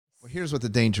Here's what the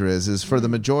danger is for the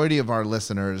majority of our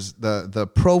listeners, the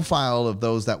profile of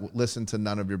those that listen to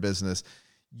None of Your Business,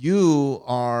 you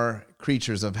are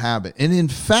creatures of habit. And in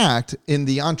fact, in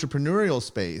the entrepreneurial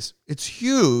space, it's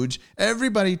huge.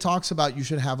 Everybody talks about you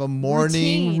should have a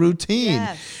morning routine.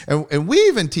 Yes. And we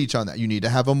even teach on that. You need to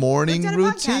have a morning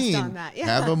routine. On that. Yeah.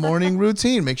 Have a morning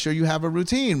routine. Make sure you have a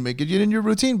routine. Make it in your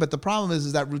routine. But the problem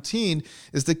is that routine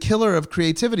is the killer of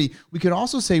creativity. We could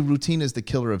also say routine is the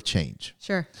killer of change.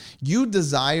 Sure. You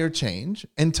desire change,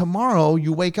 and tomorrow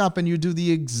you wake up and you do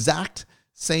the exact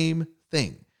same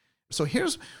thing. So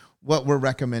here's what we're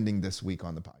recommending this week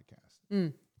on the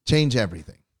podcast. Change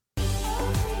everything.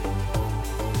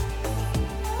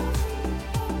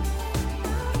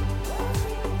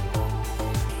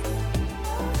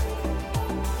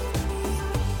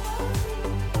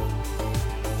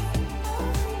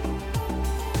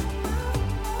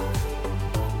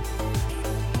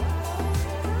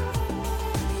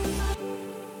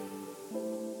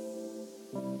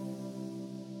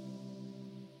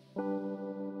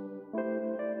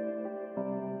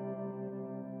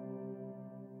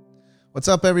 What's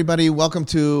up, everybody? Welcome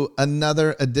to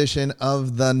another edition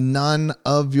of the None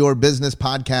of Your Business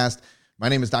podcast. My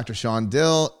name is Dr. Sean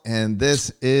Dill, and this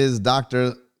is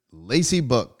Dr. Lacey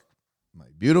Book, my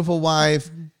beautiful wife.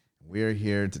 We're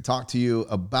here to talk to you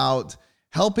about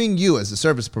helping you as a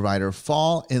service provider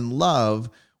fall in love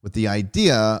with the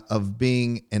idea of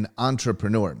being an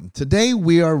entrepreneur. Today,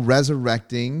 we are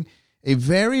resurrecting a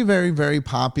very, very, very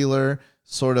popular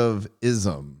sort of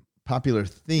popular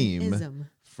theme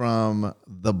from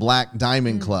the Black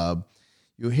Diamond Club.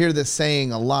 You hear this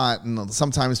saying a lot, and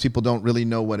sometimes people don't really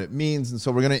know what it means. And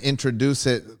so we're going to introduce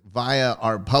it via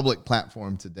our public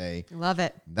platform today. Love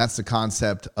it. That's the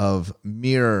concept of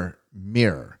mirror,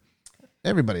 mirror.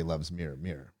 Everybody loves mirror,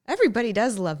 mirror. Everybody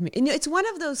does love me. And it's one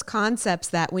of those concepts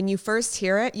that when you first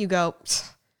hear it, you go,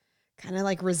 kind of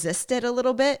like resist it a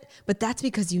little bit, but that's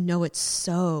because you know it's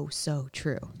so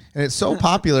true. And it's so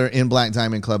popular in Black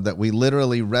Diamond Club that we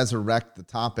literally resurrect the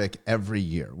topic every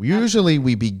year. Usually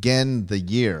we begin the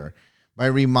year by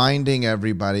reminding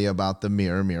everybody about the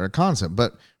mirror, mirror concept.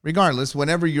 But regardless,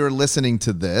 whenever you're listening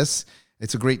to this,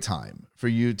 it's a great time for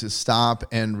you to stop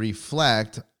and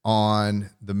reflect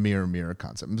on the mirror, mirror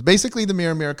concept. Basically, the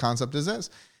mirror, mirror concept is this.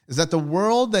 Is that the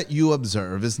world that you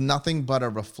observe is nothing but a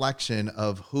reflection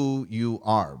of who you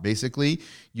are. Basically,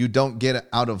 you don't get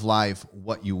out of life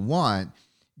what you want.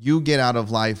 You get out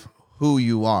of life who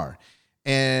you are.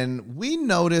 And we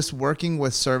notice working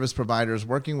with service providers,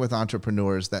 working with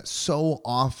entrepreneurs, that so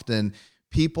often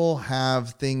people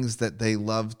have things that they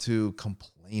love to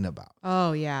complain about.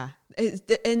 Oh, yeah.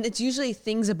 And it's usually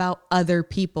things about other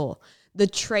people. The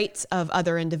traits of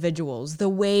other individuals, the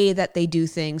way that they do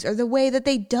things or the way that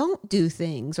they don't do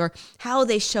things or how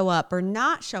they show up or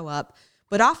not show up.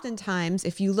 But oftentimes,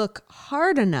 if you look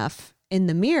hard enough in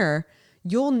the mirror,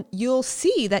 you'll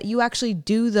see that you actually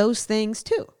do those things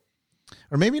too.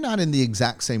 Or maybe not in the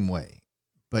exact same way,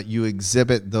 but you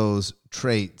exhibit those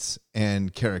traits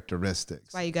and characteristics.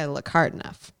 That's why you got to look hard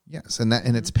enough. Yes, and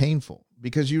it's painful.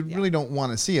 Because you really don't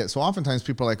want to see it. So oftentimes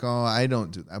people are like, oh, I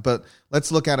don't do that. But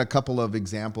let's look at a couple of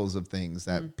examples of things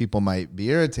that people might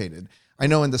be irritated. I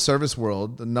know in the service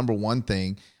world, the number one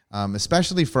thing,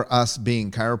 especially for us being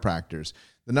chiropractors,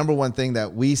 the number one thing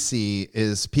that we see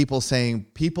is people saying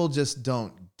people just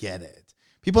don't get it.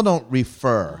 People don't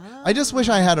refer. I just wish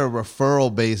I had a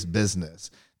referral-based business.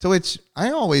 To which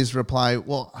I always reply,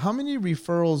 well, how many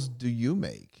referrals do you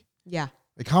make? Yeah.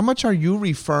 Like, how much are you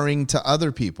referring to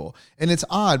other people? And it's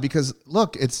odd because,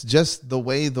 look, it's just the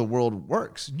way the world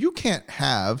works. You can't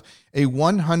have a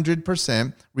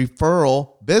 100%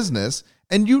 referral business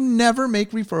and you never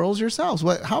make referrals yourselves.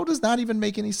 How does that even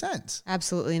make any sense?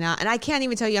 Absolutely not. And I can't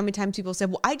even tell you how many times people said,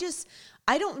 well,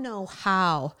 I don't know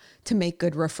how to make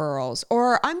good referrals,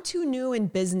 or I'm too new in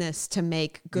business to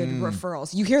make good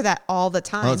referrals. You hear that all the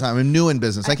time. All the time. I'm new in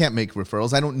business. I can't make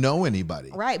referrals. I don't know anybody.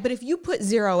 Right. But if you put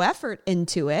zero effort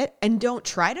into it and don't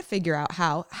try to figure out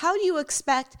how do you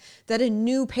expect that a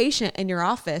new patient in your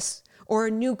office or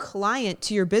a new client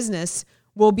to your business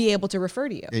will be able to refer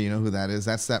to you? Yeah, you know who that is?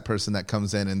 That's that person that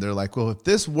comes in and they're like, well, if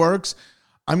this works,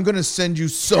 I'm going to send you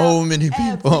so many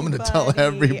people. I'm going to tell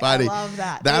everybody. I love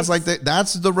that.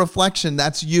 That's the reflection.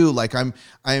 That's you. Like I'm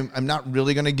not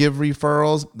really going to give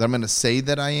referrals. I'm going to say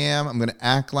that I am. I'm going to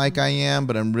act like I am,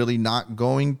 but I'm really not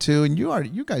going to. And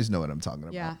you guys know what I'm talking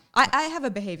about. Yeah. I have a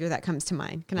behavior that comes to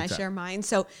mind. Can I share mine?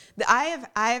 So I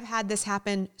have had this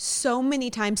happen so many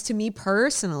times to me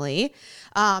personally.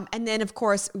 And then of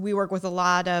course we work with a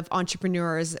lot of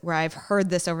entrepreneurs where I've heard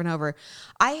this over and over.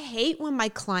 I hate when my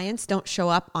clients don't show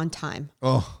up on time.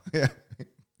 Oh, yeah.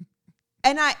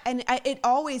 And it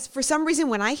always, for some reason,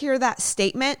 when I hear that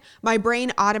statement, my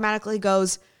brain automatically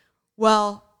goes,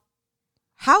 well,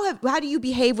 how do you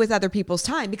behave with other people's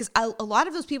time? Because a lot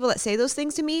of those people that say those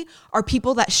things to me are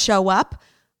people that show up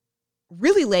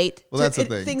really late Well, that's the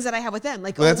thing. things that I have with them.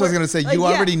 Like, Well, that's what I was going to say. like, You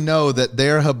already know that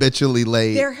they're habitually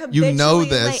late. They're habitually you know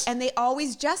this. late, and they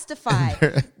always justify.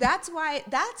 That's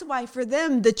why for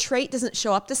them the trait doesn't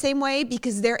show up the same way,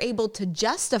 because they're able to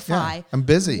justify I'm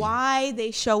busy. why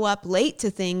they show up late to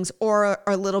things or are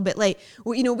a little bit late.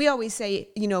 Well, we always say,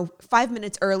 5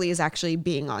 minutes early is actually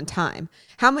being on time.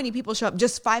 How many people show up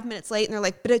just 5 minutes late and they're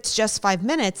like, but it's just 5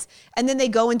 minutes. And then they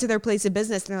go into their place of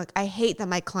business and they're like, I hate that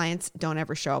my clients don't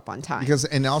ever show up on time.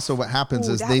 And also what happens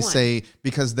is they say,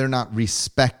 because they're not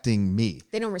respecting me.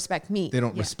 They don't respect me. They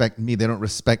don't respect me. They don't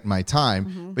respect my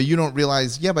time. But you don't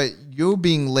realize, but you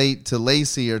being late to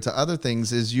Lacey or to other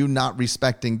things is you not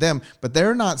respecting them. But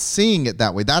they're not seeing it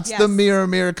that way. That's the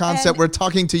mirror concept. And we're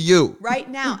talking to you right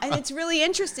now. And it's really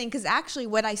interesting because actually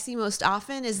what I see most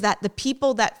often is that the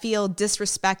people that feel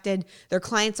disrespected, their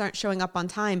clients aren't showing up on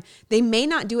time, they may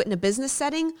not do it in a business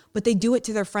setting, but they do it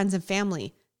to their friends and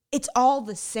family. It's all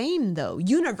the same though.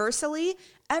 Universally,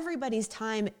 everybody's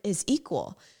time is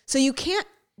equal. So you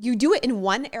do it in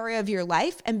one area of your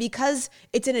life, and because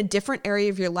it's in a different area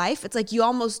of your life, it's like you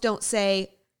almost don't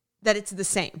say that it's the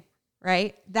same,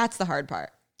 right? That's the hard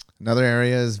part. Another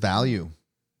area is value,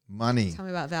 money. Tell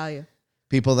me about value.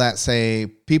 People that say,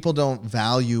 people don't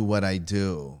value what I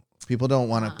do. People don't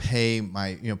want to pay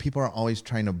people are always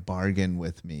trying to bargain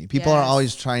with me. People are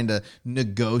always trying to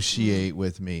negotiate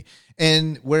with me.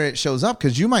 And where it shows up,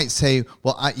 because you might say,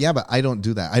 well, but I don't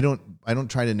do that. I don't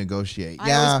try to negotiate.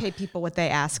 I always pay people what they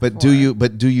ask for. Do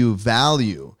you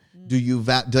value? Do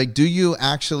you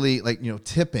actually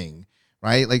tipping?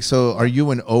 Right? Like, so are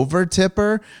you an over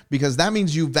tipper? Because that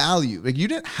means you value. Like, you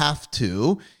didn't have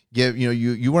to give,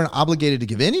 you weren't obligated to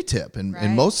give any tip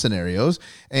in most scenarios.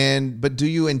 But do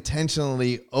you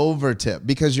intentionally over tip?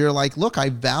 Because you're like, look, I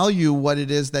value what it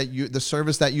is that the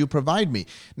service that you provide me.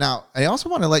 Now, I also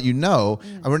want to let you know,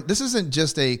 this isn't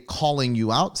just a calling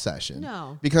you out session.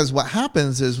 No. Because what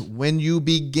happens is when you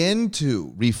begin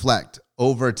to reflect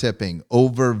over tipping,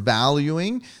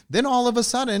 overvaluing, then all of a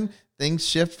sudden, things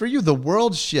shift for you. The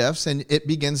world shifts and it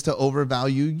begins to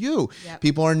overvalue you. Yep.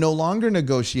 People are no longer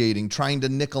negotiating, trying to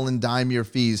nickel and dime your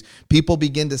fees. People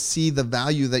begin to see the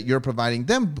value that you're providing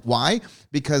them. Why?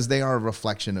 Because they are a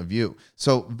reflection of you.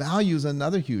 So value is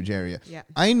another huge area. Yep.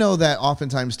 I know that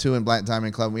oftentimes too in Black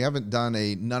Diamond Club, we haven't done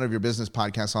a None of Your Business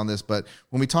podcast on this, but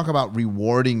when we talk about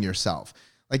rewarding yourself,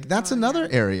 like that's another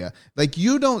area. Like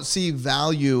you don't see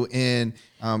value in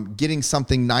getting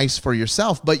something nice for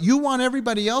yourself, but you want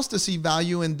everybody else to see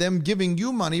value in them giving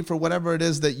you money for whatever it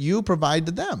is that you provide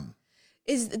to them.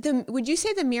 Would you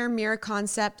say the mirror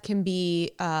concept can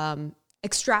be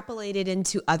extrapolated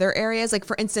into other areas? Like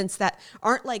for instance, that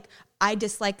aren't like, I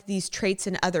dislike these traits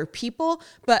in other people,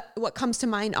 but what comes to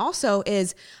mind also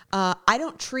is I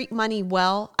don't treat money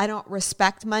well. I don't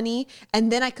respect money. And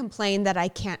then I complain that I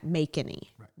can't make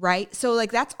any. Right. So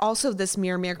like that's also this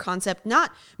mirror concept,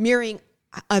 not mirroring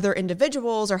other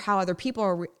individuals or how other people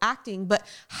are reacting, but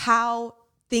how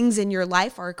things in your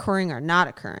life are occurring or not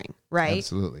occurring. Right.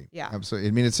 Absolutely. Yeah. Absolutely.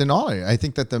 I mean, it's in all areas. I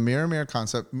think that the mirror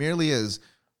concept merely is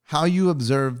how you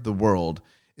observe the world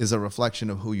is a reflection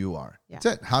of who you are. Yeah.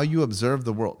 That's it. How you observe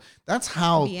the world. That's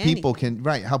how people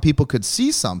how people could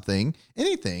see something,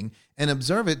 anything, and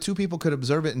observe it. Two people could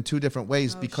observe it in two different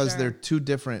ways because they're two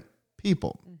different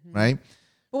people. Right.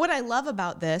 But what I love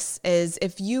about this is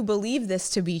if you believe this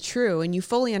to be true and you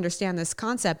fully understand this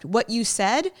concept, what you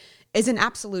said is an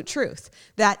absolute truth.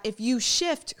 That if you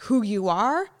shift who you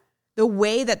are, the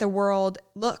way that the world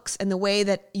looks and the way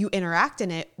that you interact in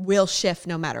it will shift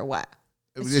no matter what.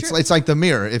 It's like the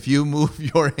mirror. If you move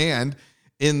your hand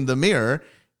in the mirror,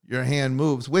 your hand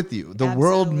moves with you. The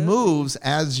world moves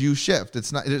as you shift.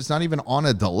 It's not even on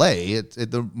a delay.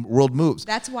 The world moves.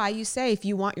 That's why you say if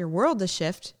you want your world to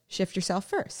shift yourself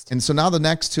first. And so now the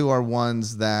next two are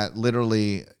ones that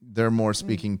literally they're more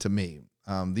speaking to me.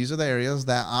 These are the areas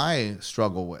that I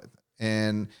struggle with.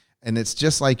 And it's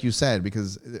just like you said,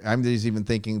 because I'm just even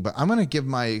thinking, but I'm going to give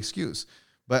my excuse.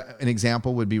 But an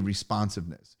example would be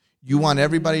responsiveness. You want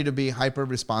everybody to be hyper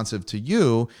responsive to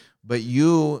you, but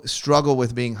you struggle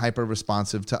with being hyper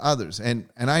responsive to others. And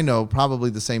I know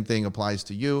probably the same thing applies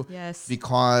to you. Yes.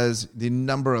 Because the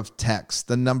number of texts,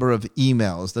 the number of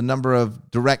emails, the number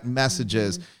of direct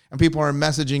messages, and people are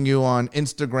messaging you on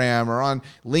Instagram or on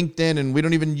LinkedIn, and we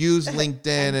don't even use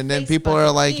LinkedIn. and then people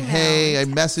are like, hey, I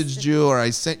messaged you or I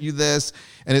sent you this.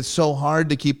 And it's so hard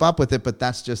to keep up with it, but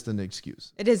that's just an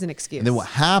excuse. It is an excuse. And then what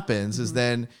happens is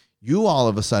then you all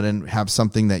of a sudden have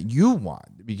something that you want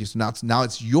because now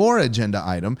it's your agenda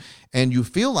item, and you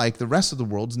feel like the rest of the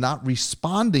world's not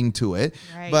responding to it,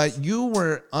 Right. but you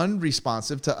were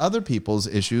unresponsive to other people's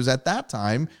issues at that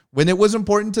time when it was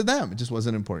important to them. It just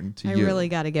wasn't important to I you. really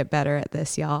got to get better at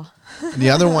this, y'all. The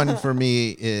other one for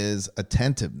me is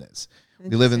attentiveness.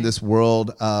 We live in this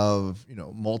world of,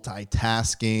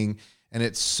 multitasking, and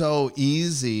it's so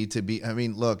easy to be,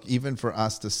 look, even for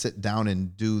us to sit down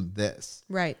and do this,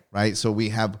 Right. right? So we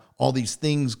have all these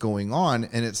things going on,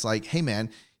 and it's like, hey man,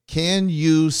 can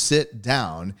you sit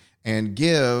down and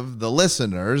give the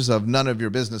listeners of None of Your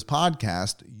Business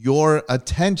podcast your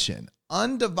attention,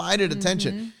 undivided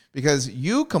attention? Because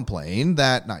you complain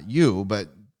that, not you, but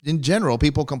in general,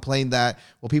 people complain that,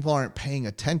 well, people aren't paying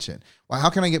attention. Well, how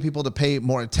can I get people to pay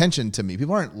more attention to me?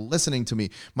 People aren't listening to me.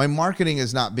 My marketing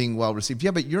is not being well received.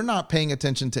 Yeah, but you're not paying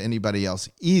attention to anybody else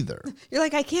either. You're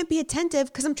like, I can't be attentive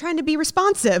because I'm trying to be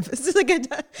responsive. It's just like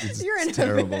It's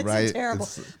terrible, it's right? terrible.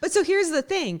 But so here's the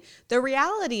thing. The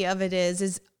reality of it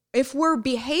is if we're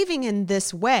behaving in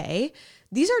this way,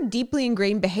 these are deeply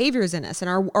ingrained behaviors in us and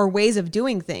our ways of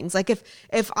doing things. Like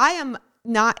if I am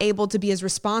not able to be as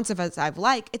responsive as I've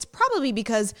like, it's probably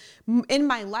because in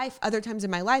my life, other times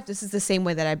in my life, this is the same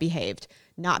way that I behaved,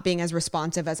 not being as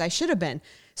responsive as I should have been.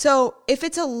 So if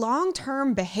it's a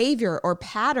long-term behavior or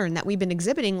pattern that we've been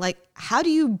exhibiting, like how do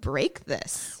you break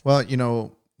this? Well,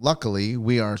 luckily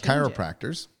we are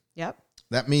chiropractors. Yep.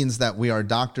 That means that we are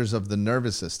doctors of the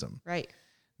nervous system. Right.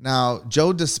 Now,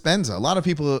 Joe Dispenza, a lot of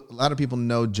people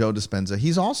know Joe Dispenza.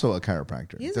 He's also a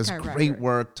chiropractor. He is a Does chiropractor. great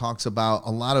work, talks about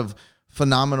a lot of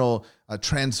phenomenal,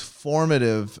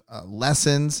 transformative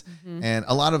lessons and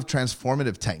a lot of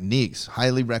transformative techniques.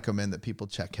 Highly recommend that people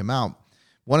check him out.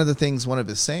 One of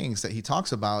his sayings that he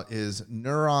talks about is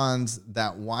neurons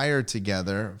that wire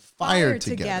together, fire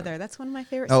together. That's one of my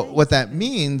favorite Now, sayings. what that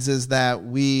means is that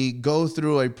we go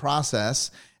through a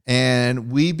process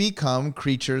and we become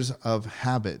creatures of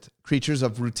habit, creatures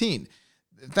of routine.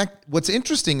 In fact, what's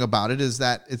interesting about it is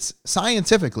that it's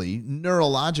scientifically,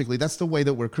 neurologically, that's the way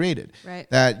that we're created. Right.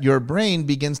 That your brain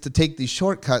begins to take these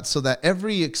shortcuts so that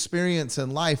every experience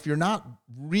in life, you're not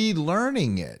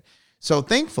relearning it. So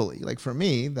thankfully, like for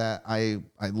me, that I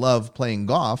love playing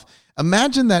golf.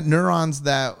 Imagine that neurons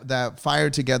that fire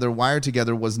together, wire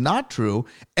together was not true.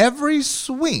 Every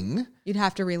swing, You'd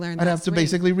have to relearn that I'd have to swing.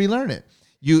 basically relearn it.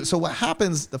 So what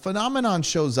happens, the phenomenon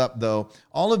shows up though,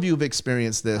 all of you have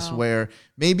experienced this where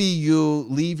maybe you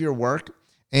leave your work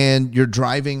and you're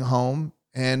driving home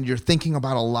and you're thinking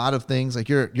about a lot of things, like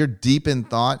you're deep in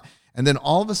thought. And then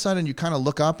all of a sudden you kind of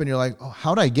look up and you're like, oh,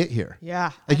 how'd I get here?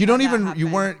 Yeah. Like you I've don't had that even, you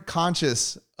happen. weren't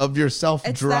conscious of yourself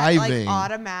It's driving. that like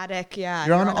automatic, yeah.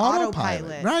 You're on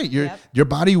autopilot. Right. Yep. Your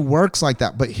body works like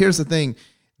that. But here's the thing.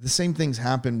 The same things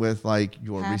happen with like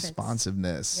your Habits.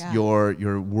 responsiveness, Yeah.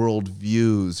 your world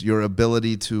views, your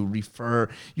ability to refer.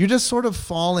 You just sort of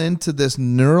fall into this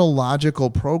neurological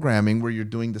programming where you're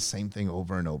doing the same thing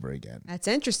over and over again. That's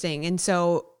interesting. And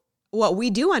so what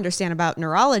we do understand about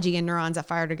neurology and neurons that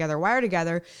fire together, wire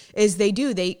together, is they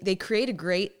create a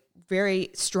great,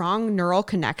 very strong neural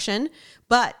connection,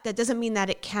 but that doesn't mean that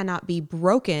it cannot be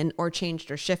broken or changed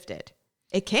or shifted.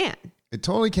 It can. It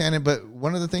totally can. But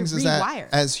one of the things is that rewire.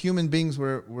 as human beings,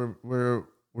 we're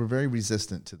very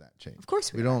resistant to that change. Of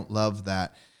course we don't love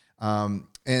that.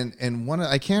 And one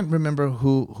I can't remember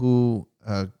who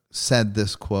said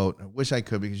this quote. I wish I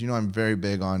could, because I'm very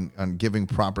big on giving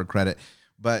proper credit.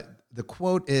 But the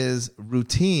quote is,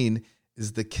 routine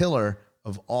is the killer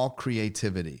of all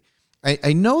creativity.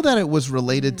 I know that it was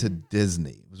related to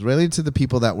Disney. It was related to the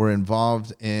people that were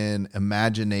involved in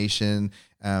imagination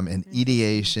and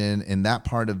ideation in that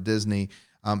part of Disney.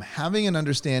 Having an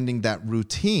understanding that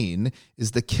routine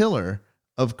is the killer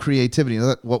of creativity.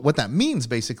 What that means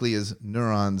basically is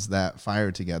neurons that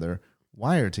fire together,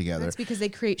 wire together. That's because they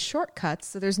create shortcuts,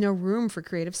 so there's no room for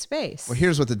creative space. Well,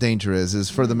 here's what the danger is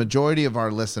for the majority of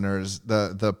our listeners,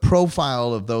 the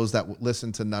profile of those that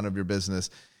listen to None of Your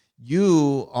Business,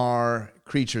 you are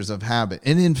creatures of habit.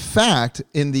 And in fact,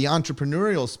 in the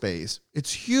entrepreneurial space,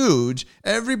 it's huge.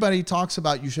 Everybody talks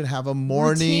about you should have a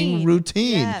morning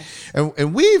routine. Yes.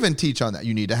 And we even teach on that.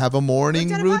 You need to have a morning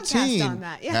We've done a podcast routine. on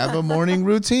that, yeah. Have a morning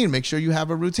routine. Make sure you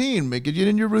have a routine. Make it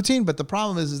in your routine. But the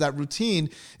problem is that routine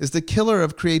is the killer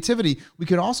of creativity. We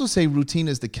could also say routine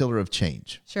is the killer of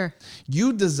change. Sure.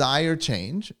 You desire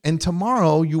change, and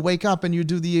tomorrow you wake up and you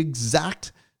do the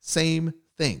exact same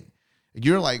thing.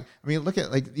 You're like, look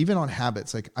at like even on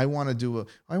habits. Like I want to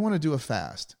do a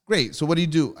fast. Great. So what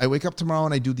do? I wake up tomorrow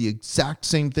and I do the exact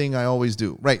same thing I always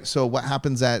do. Right. So what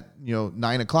happens at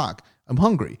 9:00? I'm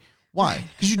hungry. Why?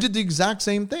 Because you did the exact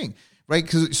same thing. right?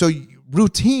 So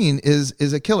routine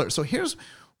is a killer. So here's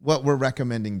what we're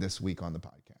recommending this week on the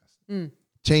podcast.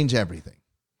 Change everything.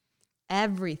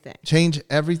 Everything. Change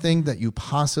everything that you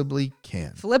possibly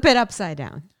can. Flip it upside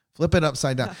down. Flip it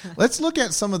upside down. Let's look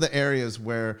at some of the areas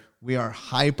where we are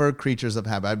hyper creatures of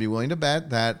habit. I'd be willing to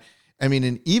bet that, I mean,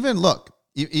 and even look,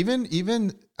 even,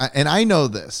 and I know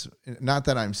this, not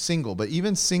that I'm single, but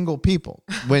even single people,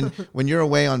 when you're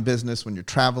away on business, when you're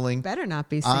traveling, Better not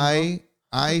be single.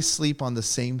 I sleep on the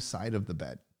same side of the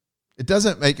bed. It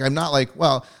doesn't make, I'm not like,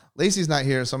 well, Lacey's not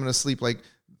here, so I'm going to sleep like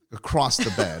across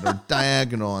the bed or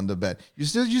diagonal on the bed. You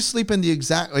sleep in the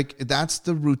exact, like that's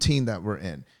the routine that we're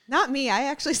in. Not me. I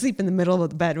actually sleep in the middle of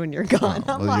the bed when you're gone.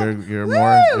 Oh, well,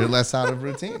 you're less out of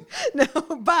routine. No,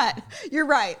 but you're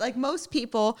right. Like most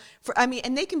people,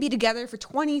 and they can be together for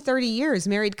 20, 30 years,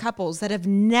 married couples that have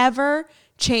never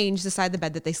changed the side of the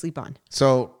bed that they sleep on.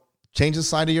 So change the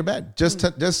side of your bed. Just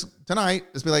tonight,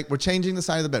 just be like, we're changing the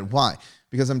side of the bed. Why?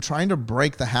 Because I'm trying to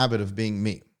break the habit of being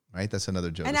me. Right? That's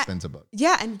another Joe Dispenza book.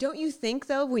 Yeah. And don't you think,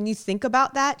 though, when you think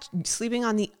about that, sleeping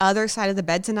on the other side of the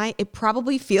bed tonight, it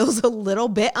probably feels a little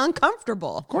bit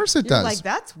uncomfortable. Of course it does. Like,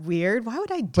 that's weird. Why would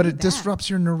I do that? But it disrupts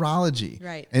your neurology.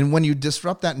 Right. And when you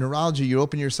disrupt that neurology, you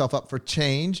open yourself up for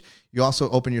change. You also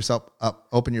open yourself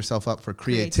up for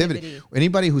creativity.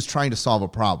 Anybody who's trying to solve a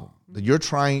problem,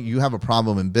 you have a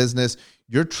problem in business,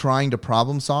 you're trying to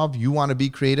problem solve, you want to be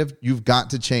creative, you've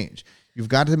got to change. You've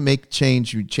got to make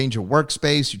change. You change your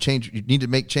workspace. You need to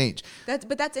make change.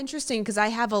 That's interesting because I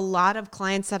have a lot of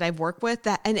clients that I've worked with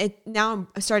now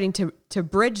I'm starting to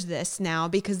bridge this now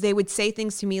because they would say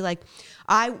things to me like,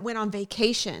 I went on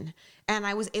vacation and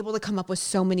I was able to come up with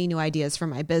so many new ideas for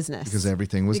my business. Because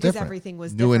everything was different.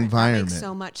 New environment. That makes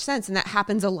so much sense. And that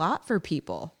happens a lot for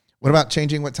people. What about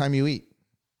changing what time you eat?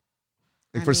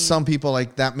 For some people,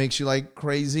 like that makes you like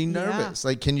crazy nervous. Yeah.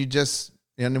 Like, can you just...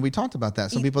 And we talked about that.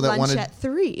 Some people that want to at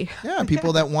 3. Yeah,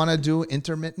 people that want to do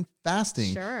intermittent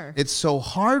fasting. Sure. It's so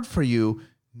hard for you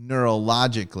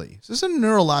neurologically. So this is a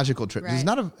neurological trip. Right.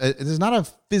 It is not a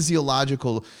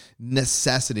physiological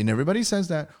necessity. And everybody says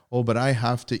that, oh, but I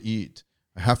have to eat.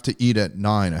 I have to eat at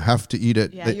 9. I have to eat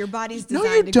at... Yeah, your body's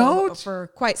designed go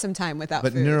for quite some time without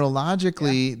food. But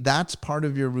neurologically, that's part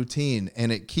of your routine.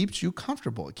 And it keeps you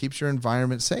comfortable. It keeps your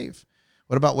environment safe.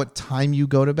 What about what time you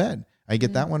go to bed? I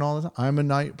get that one all the time. I'm a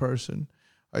night person.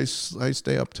 I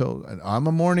stay up till... I'm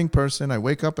a morning person. I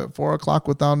wake up at 4 o'clock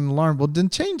without an alarm. Well, then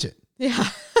change it. Yeah.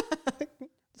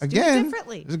 Again,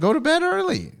 differently. Just go to bed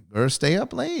early or stay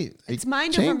up late. It's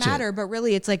mind over matter, but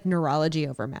really it's like neurology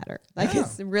over matter. Like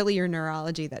it's really your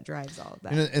neurology that drives all of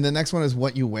that. And the next one is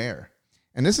what you wear.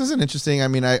 And this is an interesting. I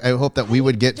mean, I hope that we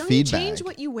would get feedback. You change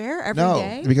what you wear every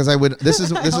day? No, because I would. This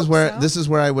is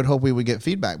where I would hope we would get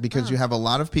feedback because you have a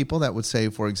lot of people that would say,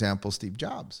 for example, Steve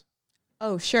Jobs.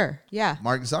 Oh, sure, yeah.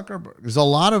 Mark Zuckerberg. There's a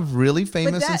lot of really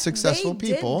famous and successful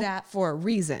people. They did that for a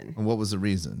reason. And what was the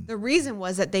reason? The reason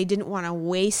was that they didn't want to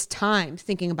waste time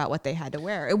thinking about what they had to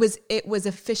wear. It was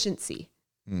efficiency.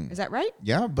 Is that right?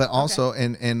 Yeah, but also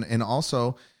and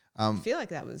also. I feel like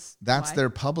that's their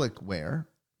public wear.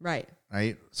 Right.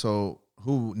 Right. So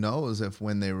who knows if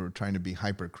when they were trying to be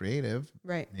hyper creative,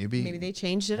 right? Maybe they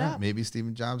changed it up. Maybe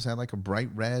Steve Jobs had like a bright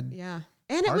red. Yeah.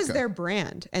 And it was their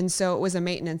brand. And so it was a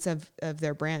maintenance of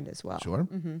their brand as well. Sure.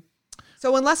 Mm-hmm.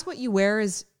 So unless what you wear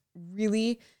is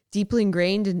really deeply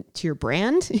ingrained into your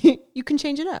brand, you can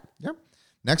change it up. Yep.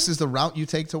 Next is the route you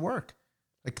take to work.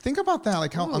 Like think about that,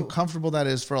 like how uncomfortable that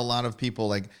is for a lot of people.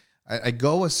 Like I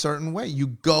go a certain way. You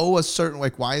go a certain way.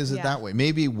 Like, why is it that way?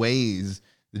 Maybe Waze,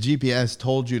 the GPS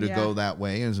told you to go that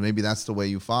way, and maybe that's the way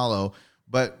you follow.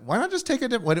 But why not just take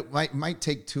what it might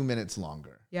take 2 minutes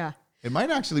longer? Yeah. It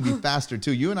might actually be faster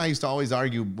too. You and I used to always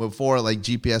argue before, like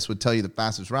GPS would tell you the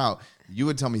fastest route. You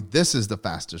would tell me this is the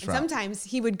fastest route. Sometimes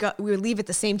we would leave at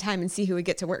the same time and see who would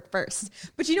get to work first.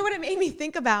 But you know what it made me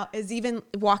think about is even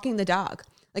walking the dog.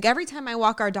 Like every time I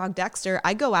walk our dog Dexter,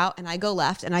 I go out and I go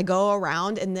left and I go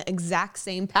around in the exact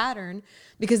same pattern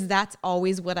because that's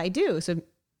always what I do. So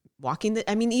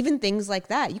even things like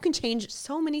that, you can change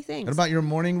so many things. What about your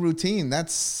morning routine?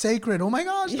 That's sacred. Oh my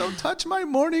gosh, don't touch my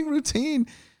morning routine.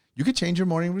 You could change your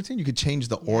morning routine. You could change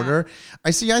the order.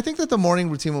 I think that the morning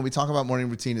routine, when we talk about morning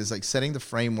routine, is like setting the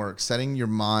framework, setting your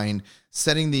mind,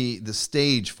 setting the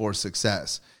stage for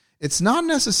success. It's not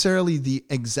necessarily the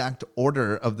exact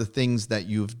order of the things that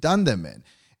you've done them in.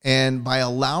 And by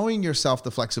allowing yourself the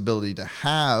flexibility to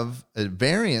have a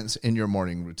variance in your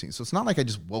morning routine. So it's not like I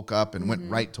just woke up and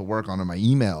went right to work on my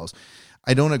emails.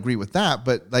 I don't agree with that,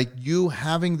 but like you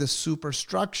having the super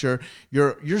structure,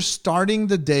 you're starting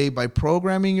the day by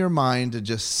programming your mind to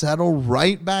just settle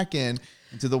right back in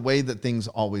into the way that things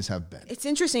always have been. It's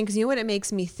interesting because you know what it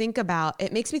makes me think about?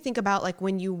 It makes me think about like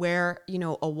when you wear,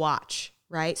 a watch,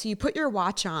 right? So you put your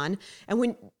watch on, and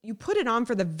when you put it on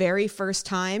for the very first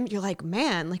time, you're like,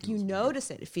 man, like you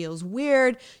notice it. It feels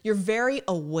weird. You're very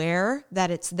aware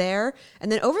that it's there.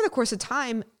 And then over the course of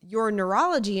time, your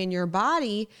neurology and your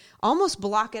body almost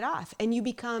block it off and you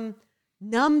become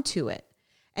numb to it.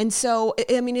 And so,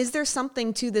 I mean, is there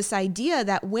something to this idea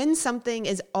that when something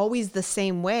is always the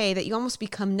same way, that you almost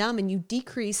become numb and you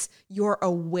decrease your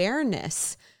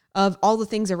awareness of all the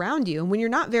things around you? And when you're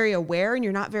not very aware and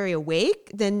you're not very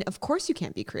awake, then of course you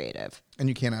can't be creative. And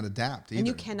you cannot adapt either. And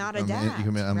you cannot adapt. You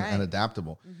can be right.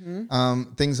 unadaptable.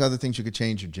 Other things you could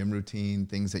change, your gym routine,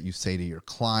 things that you say to your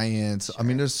clients. Sure. I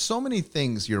mean, there's so many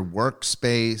things, your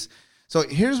workspace. So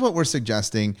here's what we're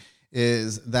suggesting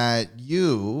is that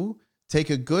you take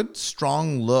a good,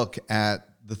 strong look at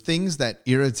the things that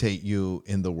irritate you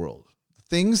in the world,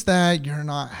 things that you're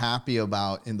not happy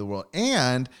about in the world,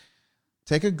 and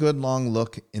take a good, long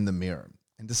look in the mirror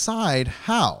and decide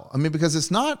how. I mean, because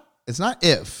it's not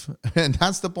if, and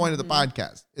that's the point of the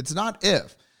podcast. It's not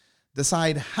if.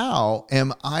 Decide how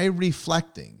am I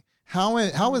reflecting? How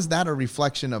is that a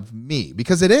reflection of me?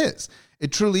 Because it is.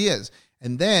 It truly is.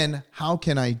 And then how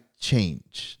can I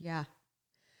change? Yeah.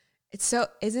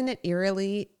 Isn't it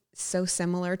eerily so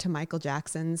similar to Michael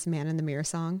Jackson's Man in the Mirror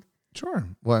song? Sure.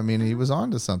 Well, I mean, he was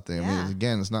on to something. Yeah. I mean,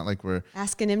 again, it's not like we're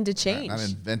asking him to change. Not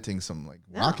inventing some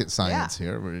rocket science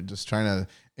here. We're just trying to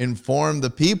inform the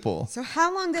people. So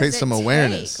how long does create it some take?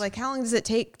 Awareness? Like how long does it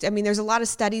take? I mean, there's a lot of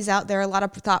studies out there, a lot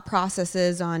of thought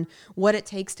processes on what it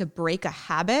takes to break a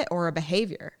habit or a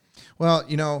behavior. Well,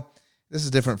 this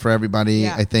is different for everybody,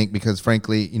 I think, because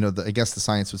frankly, I guess the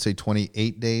science would say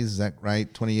 28 days. Is that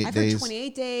right? 28 days? I've heard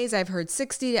 28 days. I've heard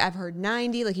 60. I've heard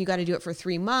 90. Like you got to do it for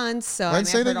 3 months. So I'd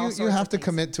say that you have to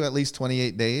commit to at least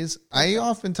 28 days. Okay.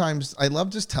 I love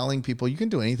just telling people you can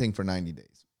do anything for 90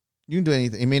 days. You can do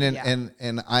anything. I mean,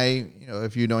 and I,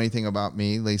 if you know anything about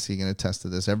me, Lacey, you can attest to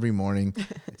this. Every morning,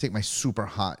 I take my super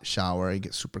hot shower. I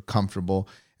get super comfortable.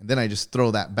 And then I just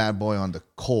throw that bad boy on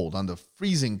the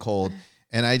freezing cold.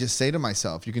 And I just say to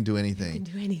myself, you can do anything. You can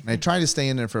do anything. And I try to stay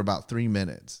in there for about 3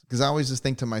 minutes because I always just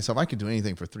think to myself, I could do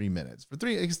anything for 3 minutes.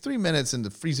 It's 3 minutes in the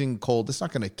freezing cold. It's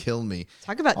not going to kill me.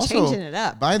 Talk about changing it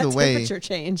up. By the way, temperature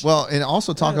change. Well, and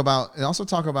also talk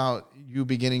about you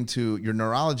beginning to your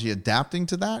neurology adapting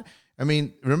to that. I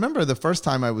mean, remember the first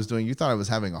time I was doing, you thought I was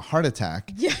having a heart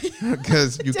attack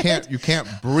because you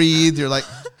can't breathe. You're like.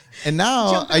 And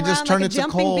now I just turn it to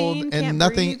cold and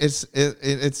nothing.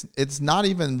 It's not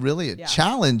even really a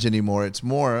challenge anymore. It's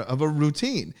more of a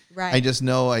routine. Right. I just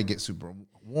know I get super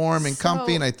warm and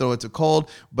comfy and I throw it to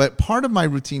cold. But part of my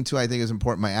routine too, I think is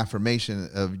important. My affirmation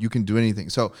of you can do anything.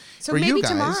 So for maybe you guys,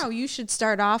 tomorrow you should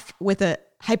start off with a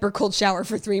hyper cold shower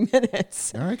for 3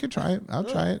 minutes. I could try it. I'll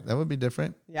try it. That would be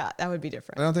different. Yeah, that would be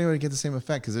different. I don't think it would get the same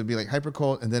effect because it would be like hyper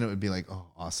cold and then it would be like, oh,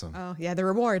 awesome. Oh yeah, the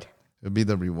reward. It would be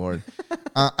the reward.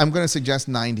 I'm going to suggest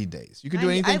 90 days. You can do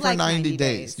anything for 90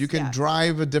 days. You can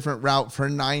drive a different route for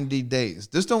 90 days.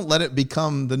 Just don't let it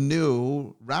become the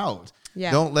new route.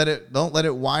 Yeah. Don't let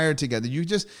it wire together. You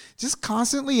just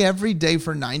constantly every day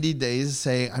for 90 days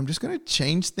say, I'm just going to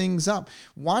change things up.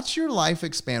 Watch your life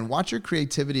expand. Watch your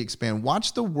creativity expand.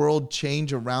 Watch the world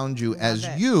change around you as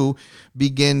you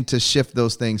begin to shift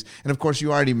those things. And of course,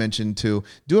 you already mentioned to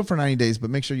do it for 90 days, but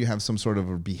make sure you have some sort of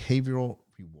a behavioral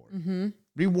reward. Mm-hmm.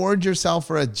 Reward yourself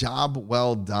for a job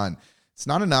well done. It's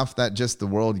not enough that just the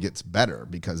world gets better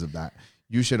because of that.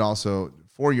 You should also,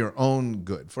 for your own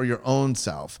good, for your own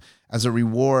self, as a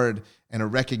reward and a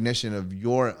recognition of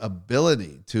your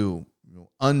ability to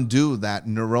undo that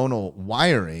neuronal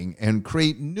wiring and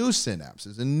create new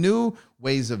synapses and new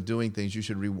ways of doing things, you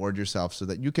should reward yourself so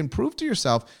that you can prove to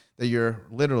yourself that you're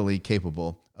literally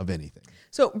capable of anything.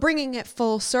 So bringing it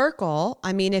full circle,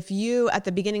 I mean, if you, at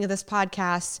the beginning of this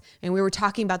podcast, and we were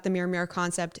talking about the mirror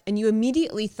concept, and you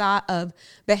immediately thought of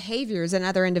behaviors and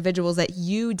other individuals that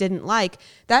you didn't like,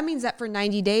 that means that for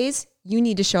 90 days, you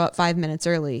need to show up 5 minutes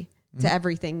early to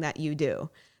everything that you do.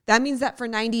 That means that for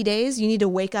 90 days, you need to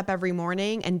wake up every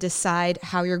morning and decide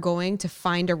how you're going to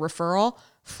find a referral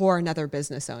for another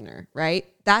business owner, right?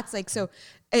 That's like, so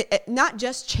not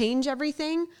just change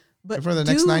everything, but for the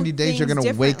next 90 days, you're going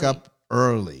to wake up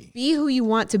early. Be who you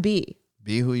want to be.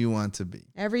 Be who you want to be.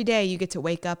 Every day you get to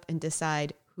wake up and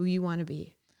decide who you want to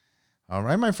be. All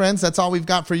right, my friends, that's all we've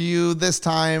got for you this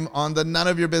time on the None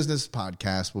of Your Business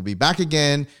podcast. We'll be back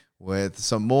again with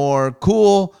some more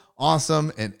cool,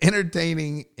 awesome, and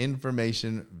entertaining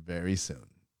information very soon.